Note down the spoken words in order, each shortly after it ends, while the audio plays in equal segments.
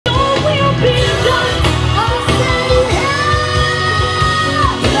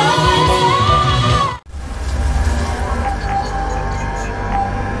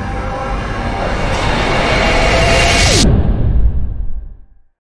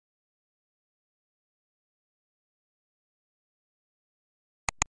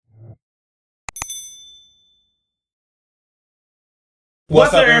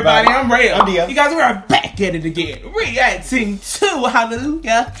What's up, everybody? I'm RELL. I'm Dio. You guys, we are back at it again, reacting to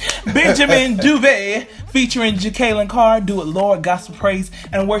Hallelujah, Benjamin Dube featuring Jekalyn Carr, Do It Lord, gospel praise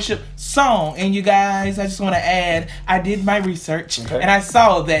and worship song. And you guys, I just want to add, I did my research and I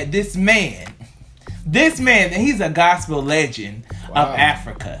saw that this man, he's a gospel legend of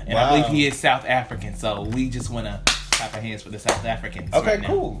Africa, and I believe he is South African. So we just want to clap our hands for the South Africans. Okay, right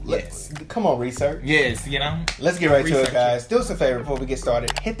cool. Yes. Come on, research. Yes, you know. Let's get right to it, guys. Do us a favor before we get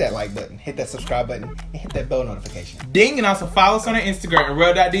started. Hit that like button, hit that subscribe button, and hit that bell notification. Ding, and also follow us on our Instagram at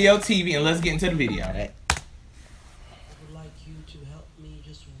RELL.DOTV, and let's get into the video. I would like you to help me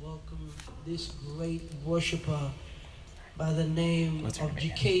just welcome this great worshiper by the name of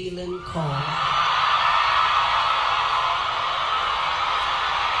Jekalyn Carr.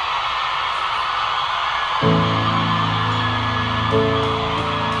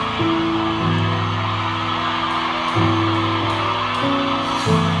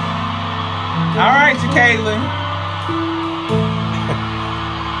 All right, Jekalyn.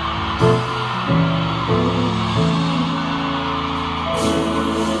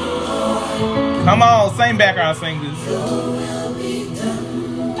 Come on, same background singers.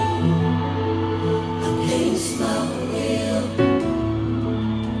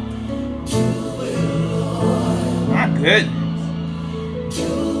 My goodness.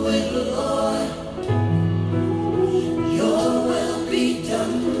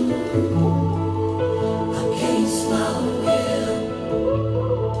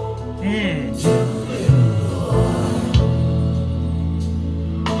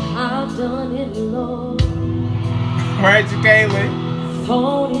 I've done it, Lord. Right, Jekalyn.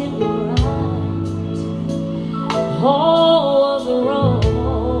 Thought it right. All was wrong.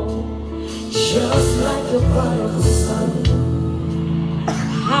 Just like the prodigal son.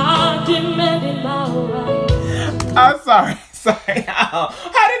 I demanded my right. I'm sorry. How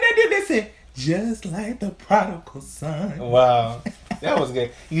did they do this? Just like the prodigal son. Wow, that was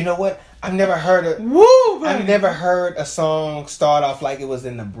good. You know what? I've never heard I've never heard a song start off like it was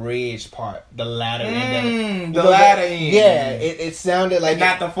in the bridge part, the latter end. The latter end. Yeah, it sounded like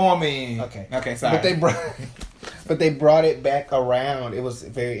not the former end. Okay, sorry. But they brought it back around. It was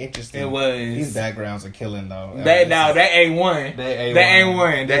very interesting. It was. These backgrounds are killing though. That ain't one. That ain't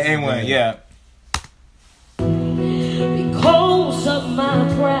one. Yeah. Because of my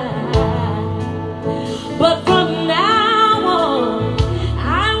pride, but from now on,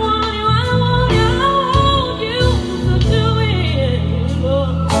 I want you to do it,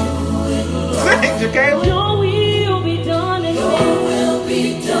 Lord. Sing, Jekalyn. Your will be done in me. Your will be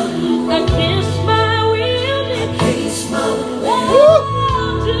done against my will. Against my will. Oh,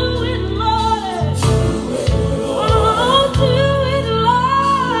 do it, Lord. Do it, Lord. Oh, do it,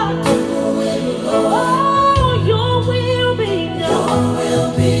 Lord. Do it, Lord. Oh, your will be done. Your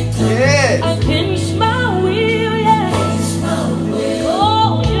will be done. Yes. Against my will, yeah. Against my will.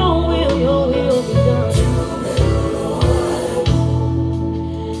 Oh, your will be done.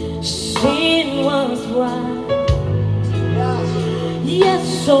 Sin was right. Yes,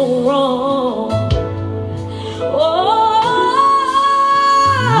 so wrong. Oh,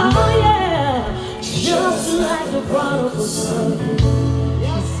 yeah. Just like the prodigal son.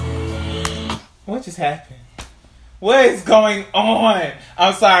 What just happened? What is going on?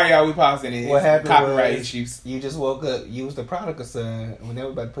 I'm sorry, y'all. We pausing it. What happened? Copyright was issues. You just woke up. You was the prodigal son. When they were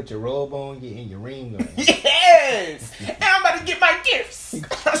about to put your robe on, you and your ring on. Yes. And I'm about to get my gifts.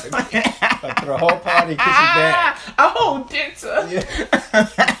 Like throw a whole party, kiss you back. A whole dinner.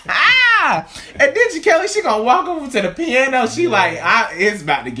 Yeah. And then Jekalyn, she gonna walk over to the piano. She like, it's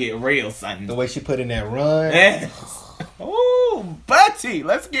about to get real, son. The way she put in that run. Yes. Ooh, Butty,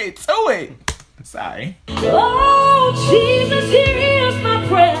 let's get to it. Sorry. Oh, Jesus, here is my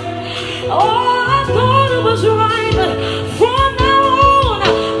prayer. Oh, I thought it was right, but from now on,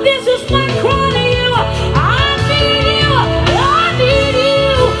 this is my cry to you. I need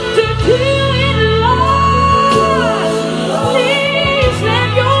you to do it, Lord. Please let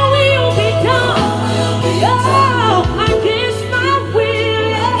your will be done. Oh, against my will.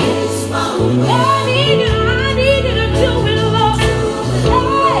 I need you to do it, Lord.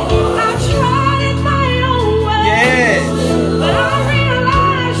 Hey, I tried it my own way. Yes. But I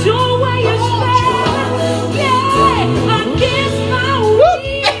realize your way is better. Yeah,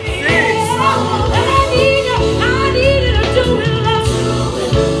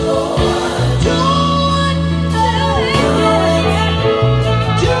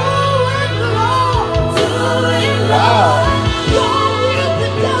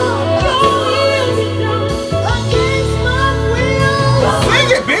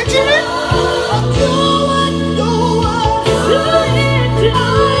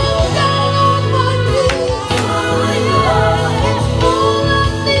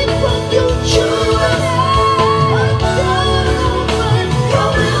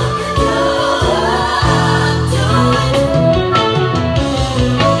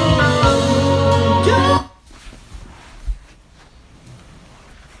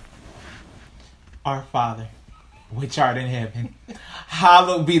 Our Father, which art in heaven,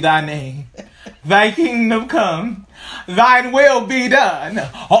 hallowed be thy name. Thy kingdom come, thine will be done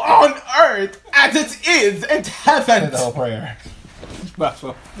on earth as it is in heaven. The whole prayer.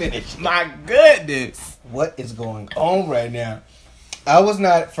 Finish. My goodness. What is going on right now?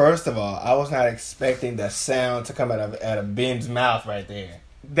 First of all, I was not expecting the sound to come out of Ben's mouth right there.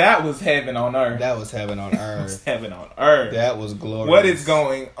 That was heaven on earth. That was heaven on earth. That was heaven on earth. That was glorious. What is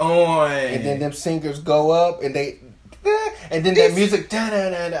going on? And then them singers go up and then that music.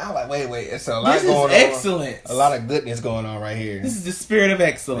 I'm like, wait. It's a lot going on. This is excellent. A lot of goodness going on right here. This is the spirit of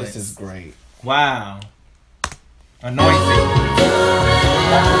excellence. This is great. Wow. Anointing.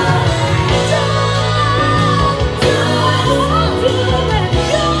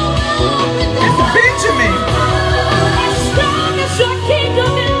 It's Benjamin.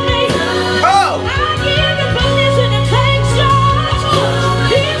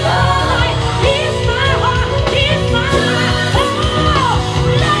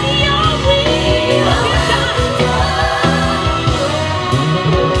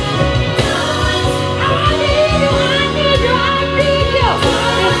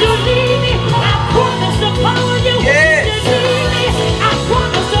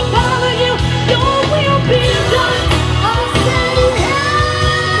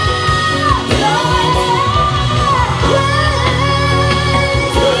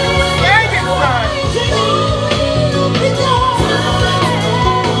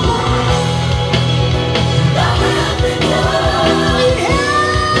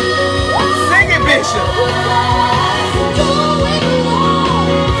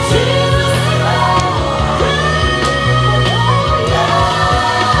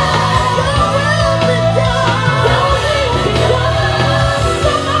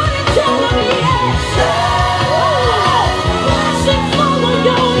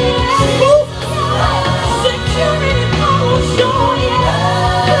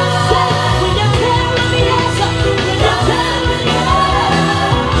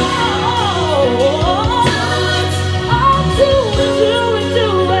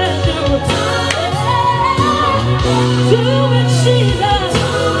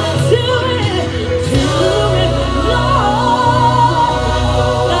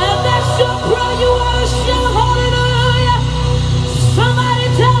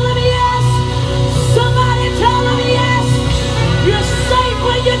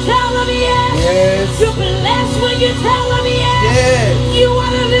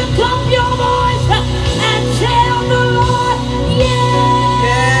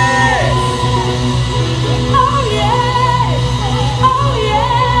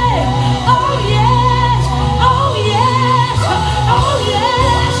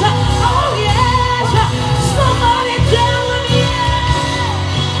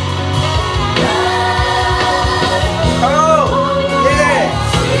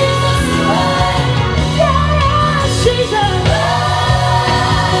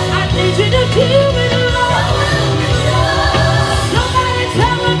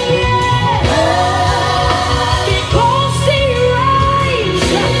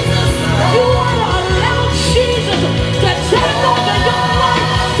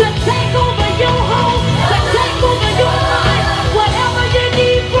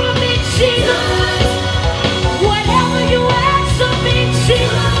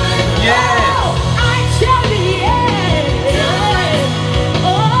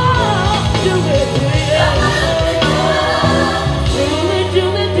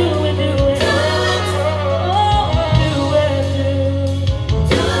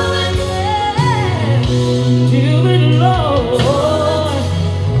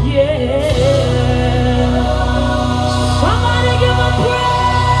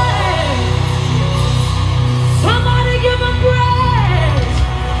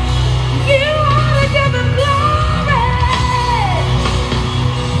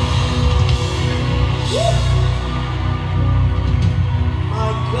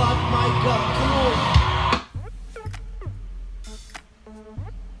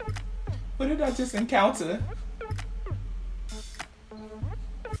 What did I just encounter?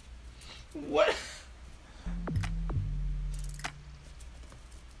 What?